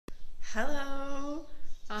Hello!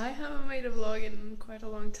 I haven't made a vlog in quite a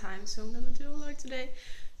long time, so I'm gonna do a vlog today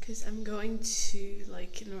because I'm going to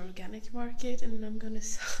like an organic market and I'm gonna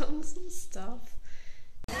sell some stuff.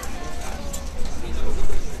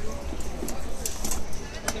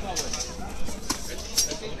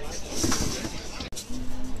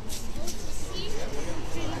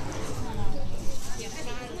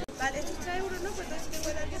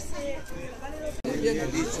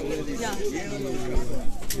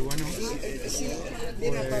 Y bueno,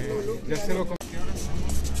 ya se lo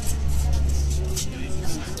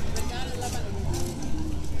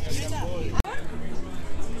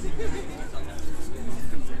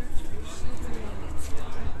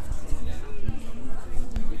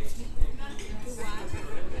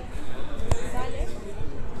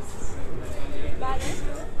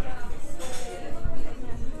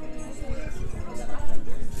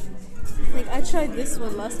Like I tried this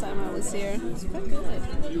one last time I was here. It's quite good.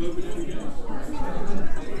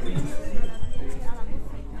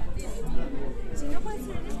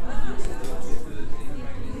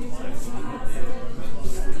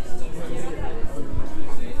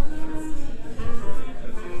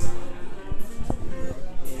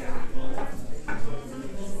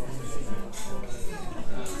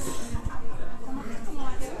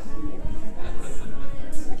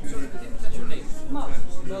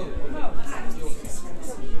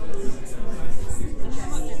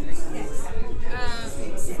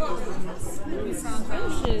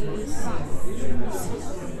 Fishes.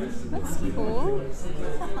 That's cool.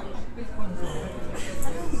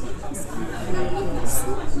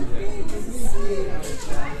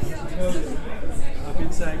 I've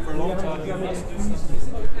been saying for a long time.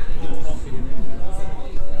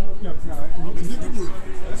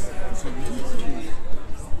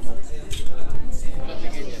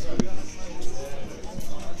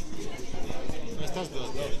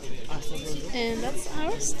 And that's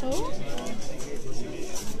our stove.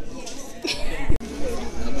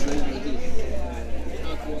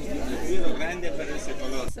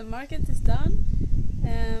 The market is done.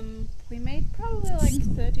 We made probably like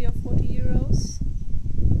 30 or 40 euros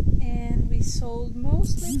and we sold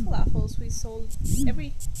mostly falafels. We sold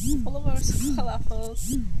all of our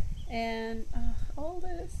falafels and all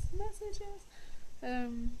these messages.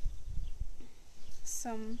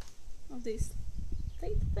 Some of these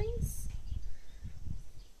date things.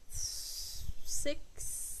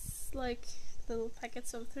 6 like little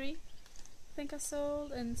packets of 3 I think I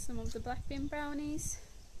sold, and some of the black bean brownies.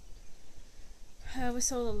 We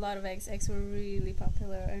sold a lot of eggs. Eggs were really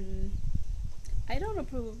popular, and I don't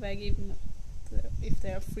approve of egg even if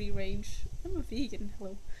they're free range. I'm a vegan,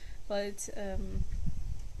 hello. But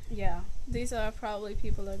yeah, these are probably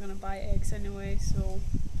people that are gonna buy eggs anyway, so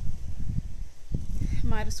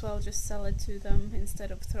might as well just sell it to them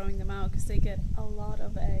instead of throwing them out, because they get a lot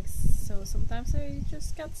of eggs. So sometimes they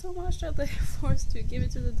just get so much that they're forced to give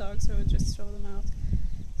it to the dogs or just throw them out.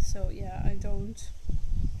 So yeah, I don't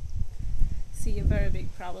see a very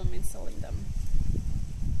big problem in selling them.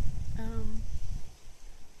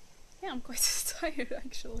 Yeah, I'm quite tired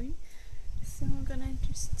actually, so I'm gonna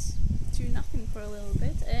just do nothing for a little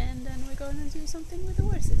bit and then we're gonna do something with the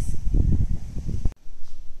horses.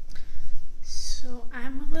 So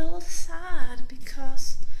I'm a little sad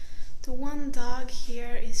because the one dog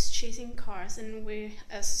here is chasing cars, and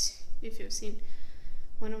as if you've seen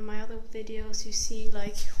one of my other videos, you see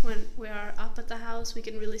like when we are up at the house we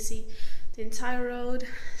can really see the entire road.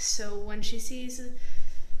 So when she sees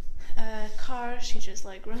a car she just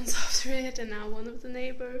like runs after it, and now one of the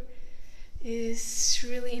neighbor is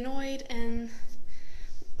really annoyed, and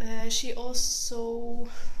she also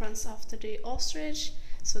runs after the ostrich.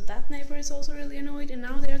 So that neighbor is also really annoyed, and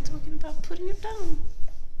now they're talking about putting it down.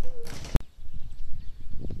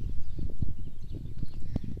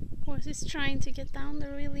 Horse is trying to get down the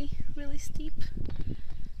really steep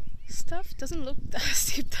stuff. Doesn't look that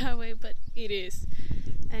steep that way, but it is.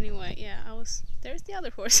 Anyway, yeah, there's the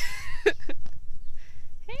other horse.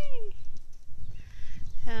 Hey!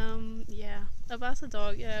 Yeah, about the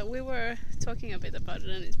dog, we were talking a bit about it,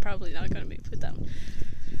 and it's probably not gonna be put down.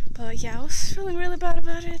 But yeah, I was feeling really bad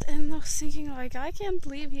about it, and I was thinking like, I can't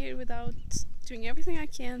leave here without doing everything I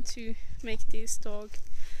can to make this dog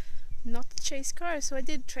not chase cars. So I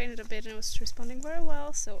did train it a bit and it was responding very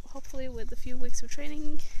well, so hopefully with a few weeks of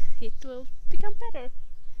training it will become better.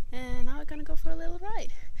 And now we're gonna go for a little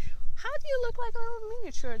ride. How do you look like a little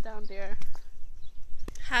miniature down there?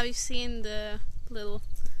 Have you seen the little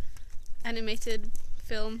animated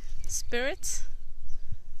film Spirit?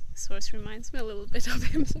 This horse reminds me a little bit of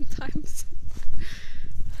him sometimes.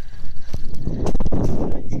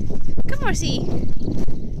 Come, horsey!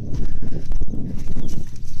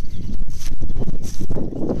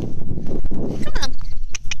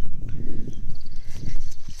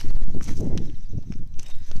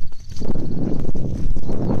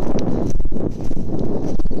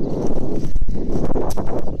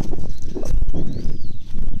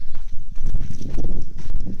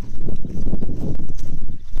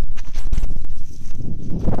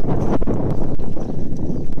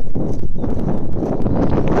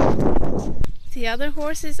 other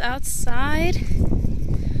horse is outside.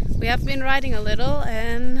 We have been riding a little,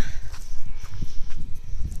 and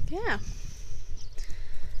yeah.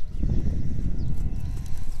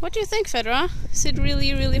 What do you think, Fedra? Is it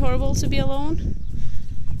really, really horrible to be alone?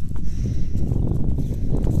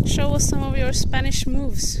 Show us some of your Spanish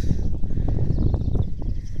moves.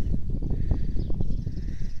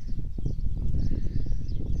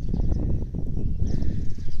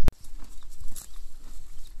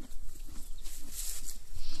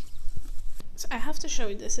 So I have to show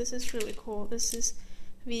you this. This is really cool. This is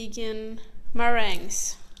vegan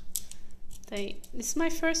meringues. This is my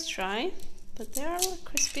first try, but they are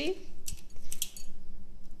crispy.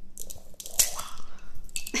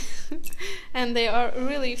 And they are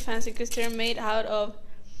really fancy because they're made out of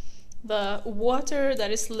the water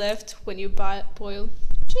that is left when you boil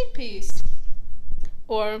chickpeas,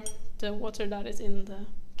 or the water that is in the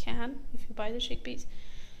can if you buy the chickpeas,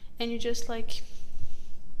 and you just like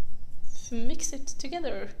mix it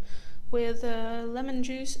together with lemon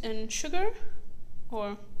juice and sugar,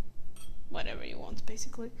 or whatever you want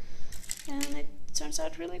basically, and it turns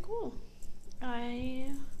out really cool.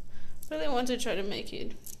 I really want to try to make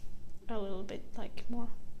it a little bit like more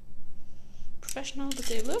professional, but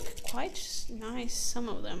they look quite nice, some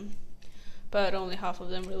of them, but only half of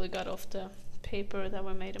them really got off the paper that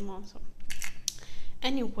we made them on. So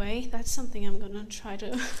anyway, that's something I'm gonna try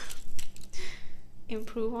to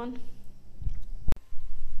improve on.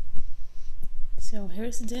 So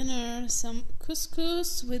here's dinner, some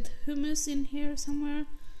couscous with hummus in here somewhere.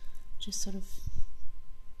 Just sort of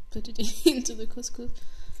put it into the couscous.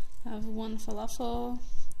 I have one falafel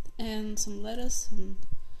and some lettuce and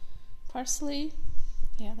parsley.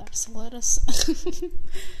 Yeah, that's lettuce.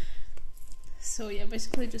 So yeah,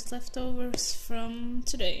 basically just leftovers from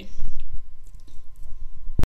today.